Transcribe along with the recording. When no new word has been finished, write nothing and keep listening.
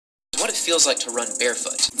it feels like to run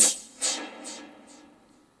barefoot.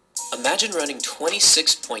 Imagine running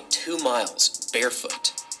 26.2 miles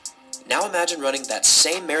barefoot. Now imagine running that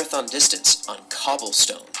same marathon distance on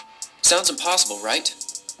cobblestone. Sounds impossible, right?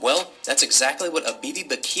 Well, that's exactly what Abebe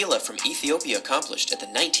Bikilla from Ethiopia accomplished at the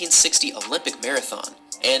 1960 Olympic Marathon.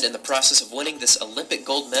 And in the process of winning this Olympic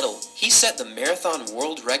gold medal, he set the marathon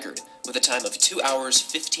world record with a time of 2 hours,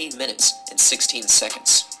 15 minutes, and 16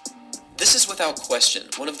 seconds. This is without question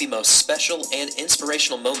one of the most special and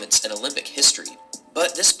inspirational moments in Olympic history.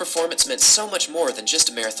 But this performance meant so much more than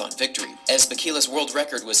just a marathon victory, as Bikila's world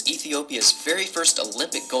record was Ethiopia's very first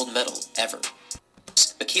Olympic gold medal ever.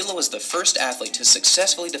 Bikila was the first athlete to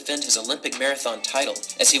successfully defend his Olympic marathon title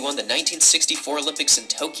as he won the 1964 Olympics in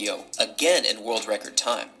Tokyo, again in world record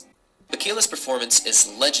time. Bikila's performance is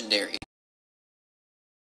legendary,